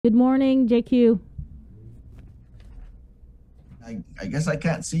Good morning, JQ. I guess I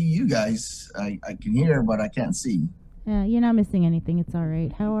can't see you guys. I can hear, but I can't see. You're not missing anything. It's all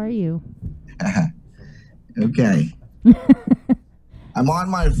right. How are you? Okay. I'm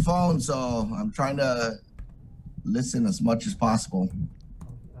on my phone, so I'm trying to listen as much as possible.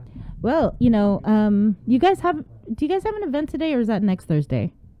 Well, you guys have. Do you guys have an event today, or is that next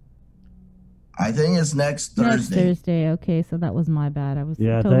Thursday? I think it's next Next Thursday. Thursday. Okay, so that was my bad. I was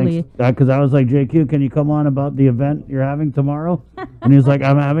Yeah, thanks. totally. Because I was like, JQ, can you come on about the event you're having tomorrow? And he was like,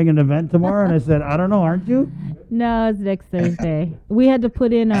 I'm having an event tomorrow. And I said, I don't know, aren't you? No, it's next Thursday. We had to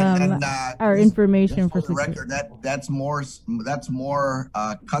put in And our just information for for the record, that's more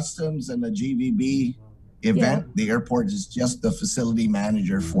customs and the GVB Yeah. event. The airport is just the facility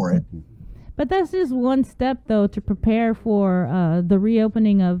manager for it. But that's just one step, though, to prepare for the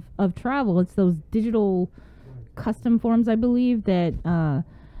reopening of travel. It's those digital custom forms, I believe, that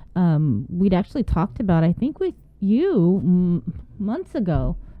we'd actually talked about, I think, with you months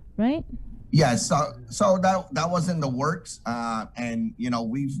ago, right? Yeah, so that was in the works, and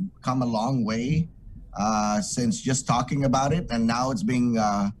we've come a long way since just talking about it, and now it's being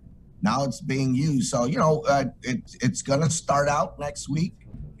used. So it's gonna start out next week.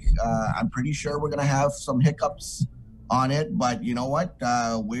 I'm pretty sure we're gonna have some hiccups on it, but you know what?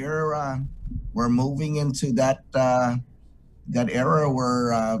 We're moving into that era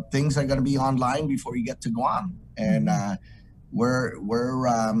where things are gonna be online before you get to Guam, and we're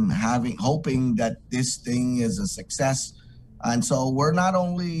having hoping that this thing is a success. And so we're not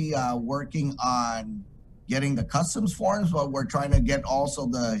only working on getting the customs forms, but we're trying to get also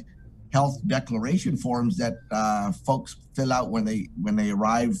the health declaration forms that folks fill out when they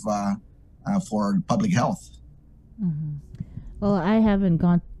arrive for public health. Hmm. Well, I haven't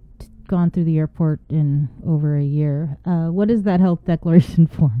gone through the airport in over a year. What is that health declaration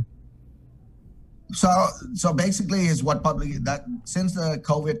form? So basically, is what public that since the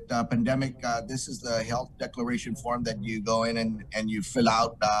COVID pandemic, this is the health declaration form that you go in and you fill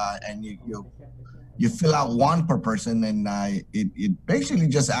out, and you fill out one per person, and it basically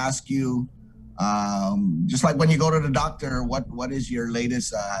just asks you, just like when you go to the doctor, what is your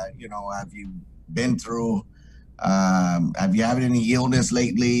latest, have you been through, have you had any illness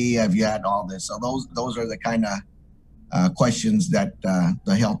lately, have you had all this? So those are the kind of questions that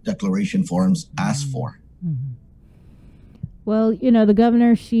the health declaration forms ask for. Mhm. Well, the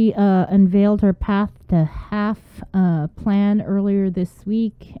governor, she unveiled her Path to Half plan earlier this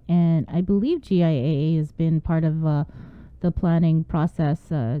week, and I believe GIAA has been part of the planning process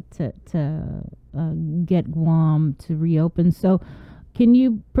to get Guam to reopen. So, can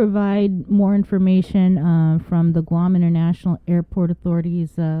you provide more information from the Guam International Airport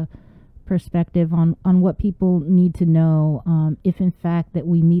Authority's perspective on what people need to know if, in fact, that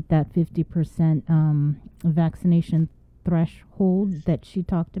we meet that 50% vaccination threshold that she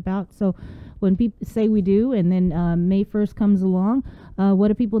talked about? So when people say we do, and then May 1st comes along, what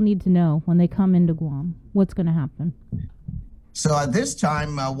do people need to know when they come into Guam? What's going to happen? So at this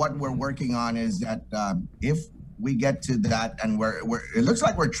time, what we're working on is that if we get to that, and it looks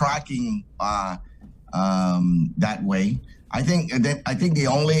like we're tracking that way. I think the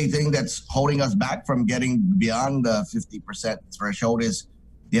only thing that's holding us back from getting beyond the 50% threshold is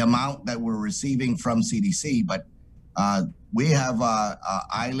the amount that we're receiving from CDC. But we have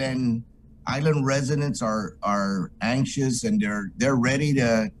island residents are anxious, and they're ready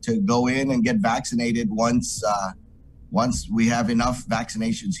to go in and get vaccinated once we have enough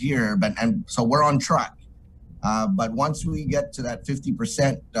vaccinations here. And so we're on track. But once we get to that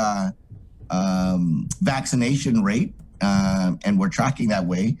 50% vaccination rate, and we're tracking that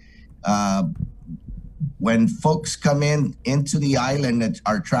way, when folks come into the island that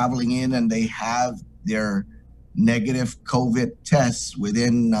are traveling in and they have their negative COVID tests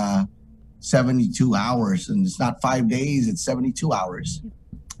within 72 hours, and it's not 5 days, it's 72 hours,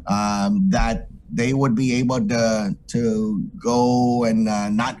 that they would be able to go and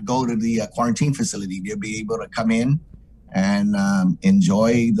not go to the quarantine facility. They'll be able to come in and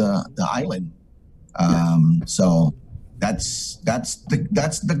enjoy the island. So that's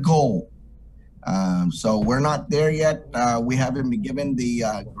the goal. So we're not there yet. We haven't been given the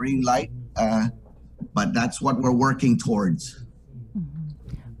green light, but that's what we're working towards.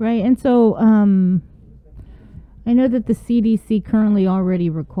 Right. And so I know that the CDC currently already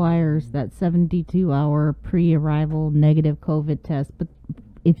requires that 72-hour pre-arrival negative COVID test, but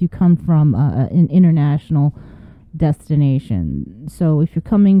if you come from an international destination. So if you're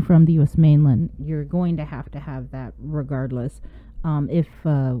coming from the U.S. mainland, you're going to have that regardless. If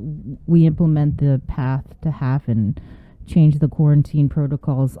we implement the Path to Half and change the quarantine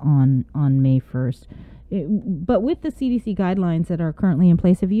protocols on May 1st. But with the CDC guidelines that are currently in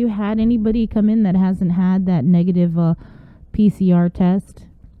place, have you had anybody come in that hasn't had that negative PCR test?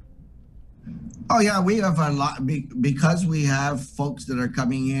 Oh yeah, we have a lot because we have folks that are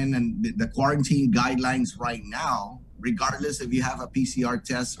coming in, and the quarantine guidelines right now, regardless if you have a PCR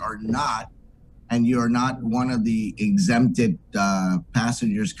test or not, and you're not one of the exempted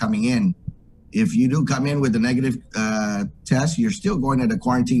passengers coming in, if you do come in with a negative test, you're still going to the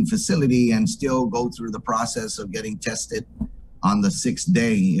quarantine facility and still go through the process of getting tested on the 6th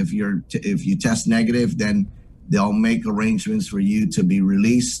day. If you test negative, then they'll make arrangements for you to be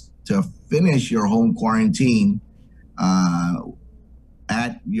released to finish your home quarantine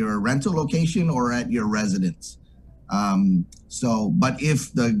at your rental location or at your residence. But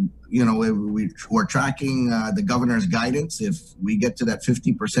if we're tracking the governor's guidance, if we get to that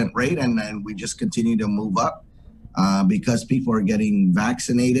 50% rate and then we just continue to move up because people are getting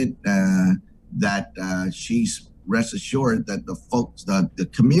vaccinated, she's rest assured that the folks, the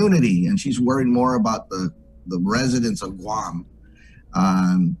community, and she's worried more about the residents of Guam,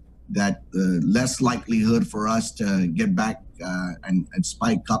 that the less likelihood for us to get back and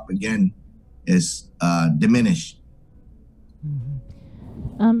spike up again is diminished.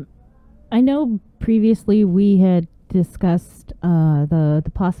 Mm-hmm. I know previously we had discussed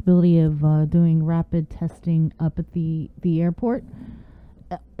the possibility of doing rapid testing up at the airport.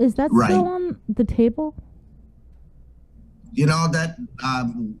 Is that right. Still on the table? You know that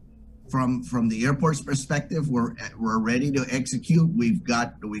from the airport's perspective, we're ready to execute. We've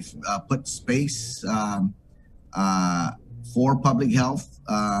put space for public health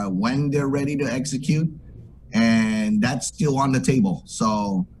when they're ready to execute, and that's still on the table.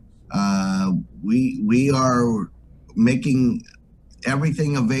 So we are making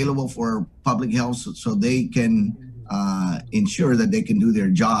everything available for public health so they can ensure that they can do their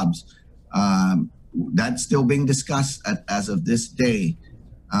jobs. That's still being discussed as of this day.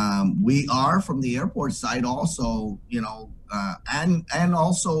 We are from the airport side also, and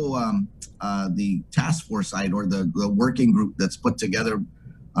also the task force side, or the working group that's put together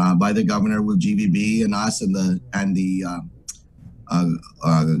by the governor with GVB and us and the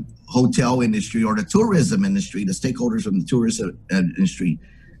hotel industry or the tourism industry, the stakeholders from the tourism industry,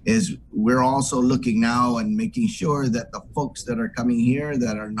 is we're also looking now and making sure that the folks that are coming here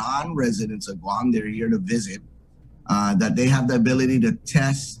that are non-residents of Guam, they're here to visit, that they have the ability to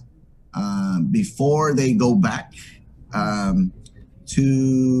test before they go back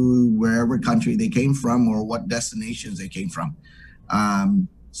to wherever country they came from or what destinations they came from.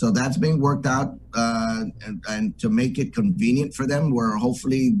 So that's being worked out, and to make it convenient for them, where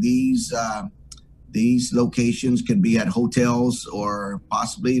hopefully these locations could be at hotels or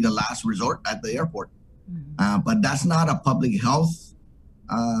possibly the last resort at the airport. But that's not a public health.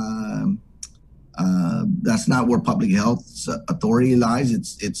 That's not where public health authority lies.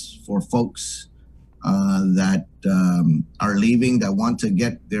 It's for folks that are leaving, that want to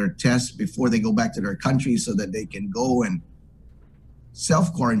get their tests before they go back to their country so that they can go and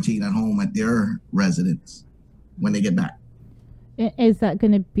self-quarantine at home at their residence when they get back. Is that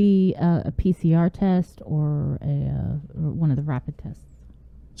going to be a PCR test or one of the rapid tests?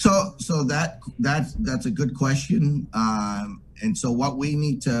 So that's a good question. And so what we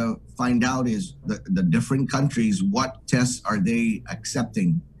need to find out is the different countries, what tests are they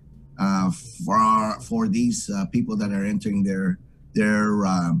accepting for these people that are entering their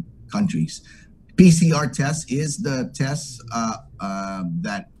countries. PCR test is the test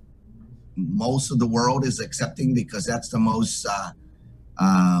that most of the world is accepting, because that's the most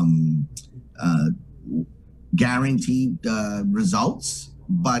guaranteed results.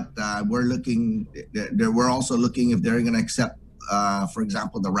 But we're also looking if they're going to accept, for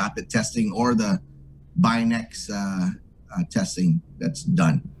example, the rapid testing or the Binex testing that's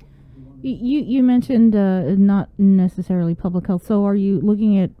done. You mentioned not necessarily public health. So are you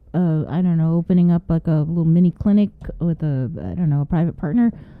looking at, opening up like a little mini clinic with a private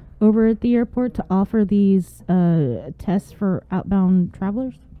partner over at the airport to offer these tests for outbound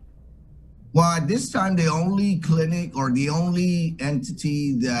travelers? Well, at this time, the only clinic or the only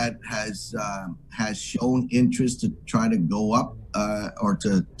entity that has shown interest to try to go up or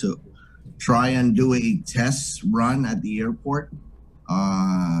to try and do a test run at the airport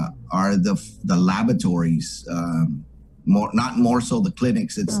are the laboratories. Not more so the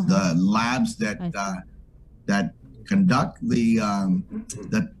clinics. It's the labs that conduct the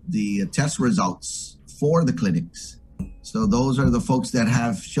test results for the clinics. So those are the folks that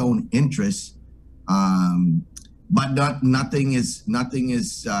have shown interest. but nothing is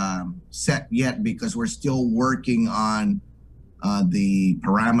set yet because we're still working on the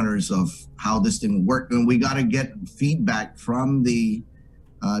parameters of how this thing will work, and we got to get feedback from the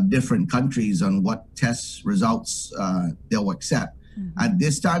different countries on what test results they'll accept. At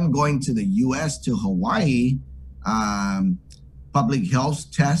this time, going to the U.S. to Hawaii, public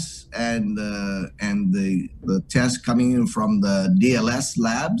health tests and the tests coming in from the DLS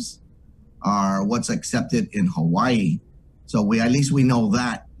labs are what's accepted in Hawaii. So we at least we know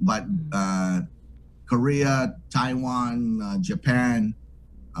that. But Korea, Taiwan, Japan,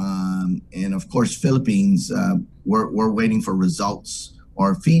 and of course Philippines, we're waiting for results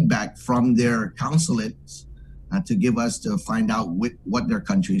or feedback from their consulates to give us to find out what their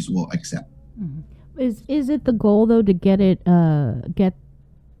countries will accept. Is it the goal though to get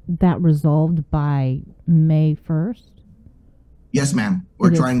that resolved by May 1st? Yes, ma'am.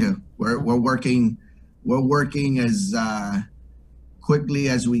 We're trying to. We're working as quickly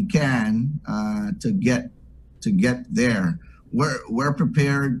as we can to get there. We're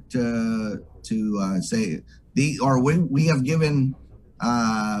prepared to say we have given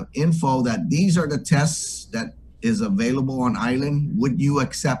info that these are the tests that is available on island. Would you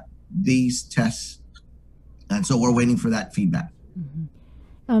accept these tests? And so we're waiting for that feedback.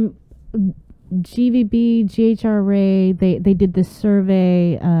 GVB, GHRA, they did this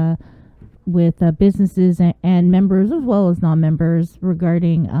survey with businesses and members as well as non-members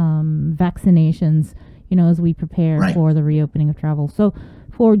regarding vaccinations, as we prepare for the reopening of travel. So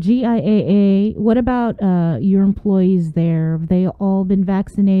for GIAA, what about your employees there? Have they all been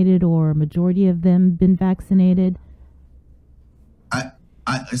vaccinated or a majority of them been vaccinated?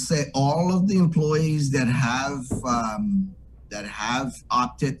 I say all of the employees that have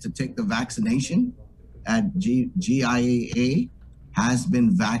opted to take the vaccination at GIAA has been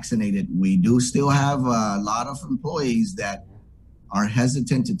vaccinated. We do still have a lot of employees that are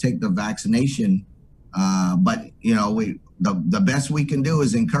hesitant to take the vaccination, but the best we can do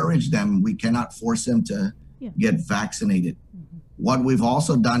is encourage them. We cannot force them to get vaccinated. What we've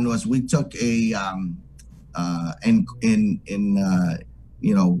also done was we took a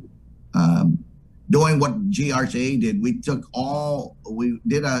doing what GRHA did, we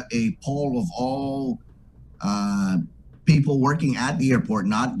did a poll of all people working at the airport,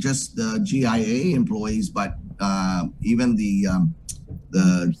 not just the GIA employees, but even the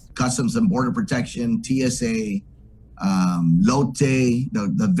Customs and Border Protection, TSA, LOTE,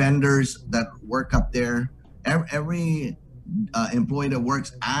 the vendors that work up there. Every employee that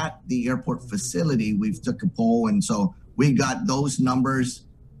works at the airport facility, we've took a poll, and so we got those numbers.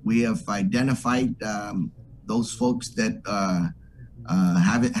 We have identified those folks that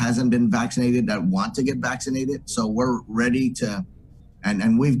hasn't been vaccinated that want to get vaccinated. So we're ready to,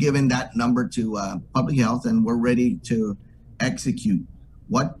 and we've given that number to public health, and we're ready to execute.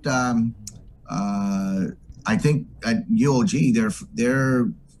 What I think at UOG, their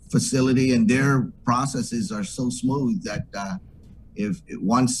facility and their processes are so smooth that if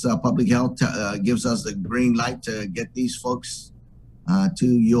once public health gives us the green light to get these folks to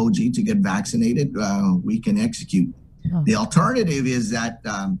UOG to get vaccinated, we can execute. The alternative is that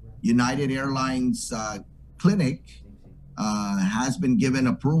United Airlines clinic has been given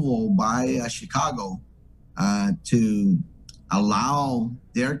approval by Chicago to allow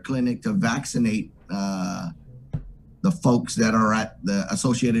their clinic to vaccinate the folks that are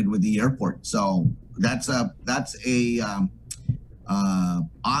associated with the airport. So that's a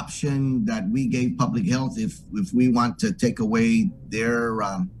option that we gave public health if we want to take away their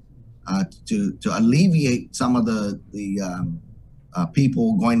to alleviate some of the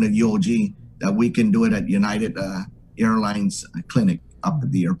people going to UOG, that we can do it at United Airlines clinic up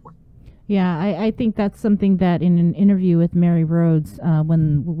at the airport. Yeah, I think that's something that in an interview with Mary Rhodes,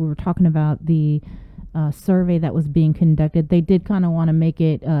 when we were talking about the survey that was being conducted, they did kind of want to make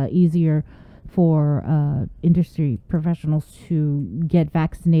it easier for industry professionals to get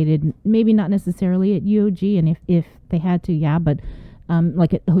vaccinated, maybe not necessarily at UOG, and if they had to, but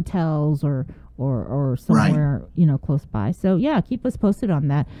like at hotels or somewhere close by. So keep us posted on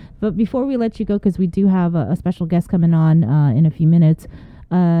that. But before we let you go, because we do have a special guest coming on in a few minutes,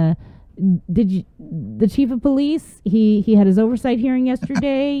 the chief of police, he had his oversight hearing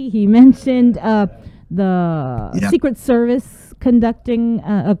yesterday. He mentioned the Secret Service conducting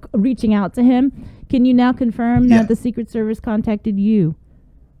reaching out to him. Can you now confirm that the Secret Service contacted you?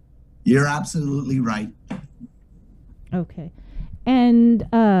 You're absolutely right. Okay. And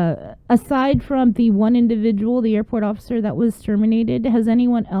aside from the one individual, the airport officer that was terminated, has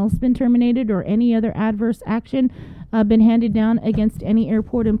anyone else been terminated or any other adverse action been handed down against any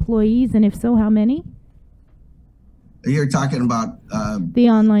airport employees? And if so, how many? You're talking about The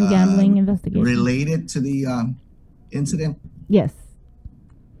online gambling investigation. related to the incident. Yes.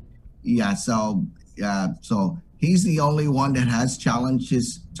 Yeah. So he's the only one that has challenged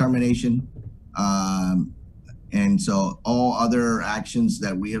his termination. And so all other actions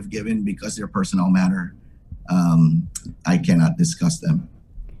that we have given, because they're personnel matter, I cannot discuss them.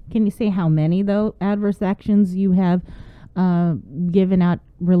 Can you say how many, though, adverse actions you have given out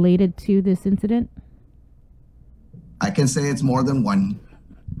related to this incident? I can say it's more than one.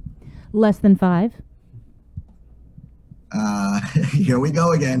 Less than 5? Here we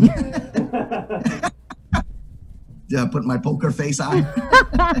go again. Did I put my poker face on?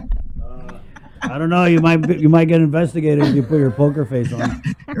 I don't know. You might get investigated if you put your poker face on.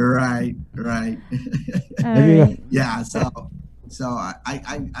 Right. Right. Yeah. So I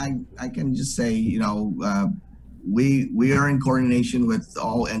can just say, we are in coordination with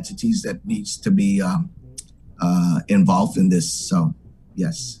all entities that needs to be involved in this. So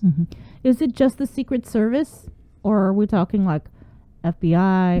yes. Mm-hmm. Is it just the Secret Service, or are we talking like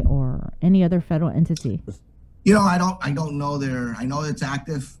FBI or any other federal entity? I don't know I know it's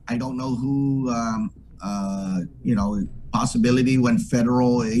active. I don't know who, possibility when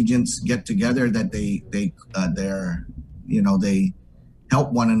federal agents get together that they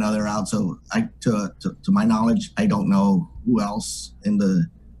help one another out. So to my knowledge, I don't know who else in the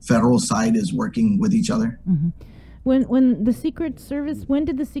federal side is working with each other. Mm-hmm. When the Secret Service, when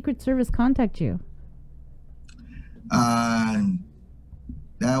did the Secret Service contact you? That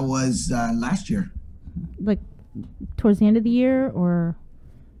was last year. Like towards the end of the year or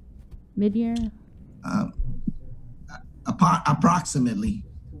mid-year? Approximately.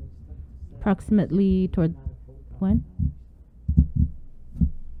 Approximately toward when?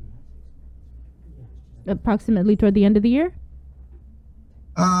 Approximately toward the end of the year?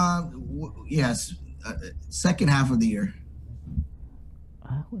 Yes. Second half of the year.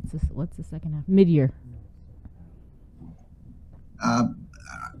 What's the second half? Mid-year. I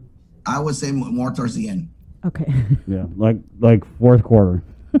would say more towards the end. Okay. Yeah, like fourth quarter,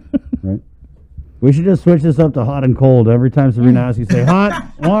 right? We should just switch this up to hot and cold. Every time Sabrina asks, you say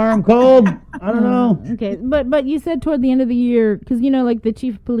hot, warm, cold. I don't know. Okay, but you said toward the end of the year, because like the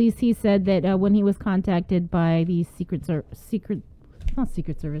chief of police, he said that when he was contacted by the not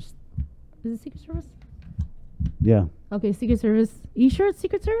Secret Service. Is it Secret Service? Yeah. Okay, Secret Service. You sure it's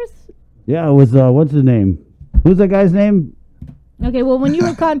Secret Service? Yeah, it was. What's his name? Who's that guy's name? Okay, well, when you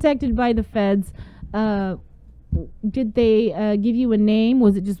were contacted by the feds, did they give you a name?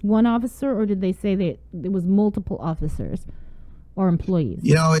 Was it just one officer, or did they say that it was multiple officers or employees?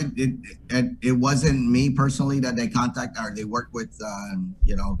 It wasn't me personally that they contacted, or they worked with.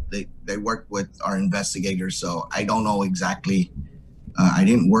 They worked with our investigators, so I don't know exactly. I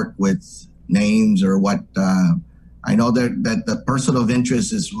didn't work with names or what. I know that the person of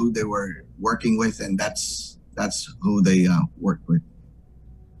interest is who they were working with, and that's who they worked with.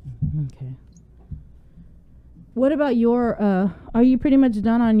 Okay. What about your, are you pretty much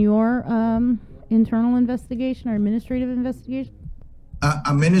done on your internal investigation or administrative investigation?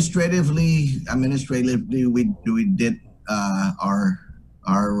 Administratively, we did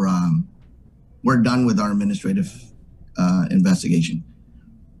we're done with our administrative investigation.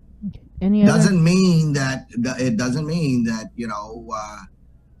 Okay. Any other? Doesn't mean that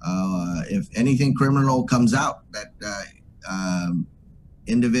if anything criminal comes out, that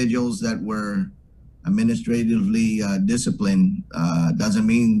individuals that were administratively disciplined, doesn't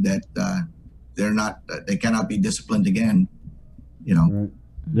mean that they cannot be disciplined again. Right.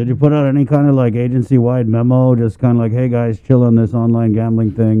 Did you put out any kind of like agency-wide memo, just kind of like, hey guys, chill on this online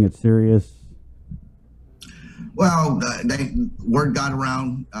gambling thing, it's serious? Well, word got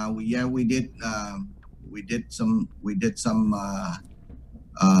around. We did some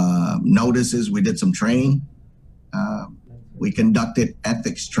notices. We did some training. We conducted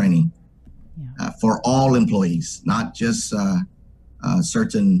ethics training for all employees, not just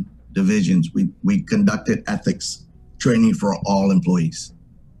certain divisions. We conducted ethics training for all employees.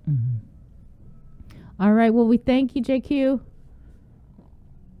 Mm-hmm. All right. Well, we thank you, JQ.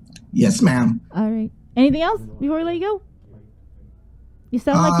 Yes, ma'am. All right. Anything else before we let you go? You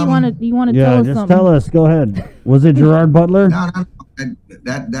sound like you want to tell us something. Yeah, just tell us. Go ahead. Was it Gerard Butler? No.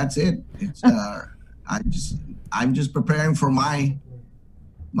 That's it. It's I'm just preparing for my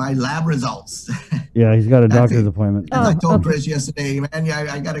lab results. Yeah, he's got a doctor's appointment. As I told Chris yesterday, man,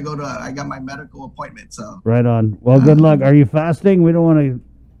 I got to go I got my medical appointment. So right on. Well, good luck. Are you fasting? We don't want to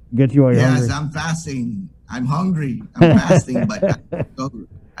get you while you're hungry. Yes, I'm fasting. I'm hungry. I'm fasting, but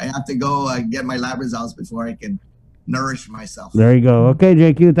I have to go get my lab results before I can nourish myself. There you go. Okay,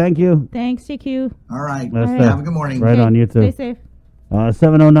 JQ, thank you. Thanks, JQ. All right. That's Have a good morning. Right on, you too. Stay safe.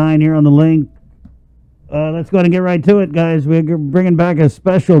 7:09 here on the link. Let's go ahead and get right to it, guys. We're bringing back a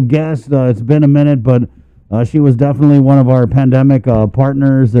special guest. It's been a minute, but she was definitely one of our pandemic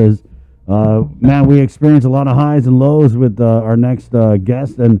partners. As man, we experienced a lot of highs and lows with our next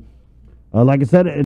guest, and like I said,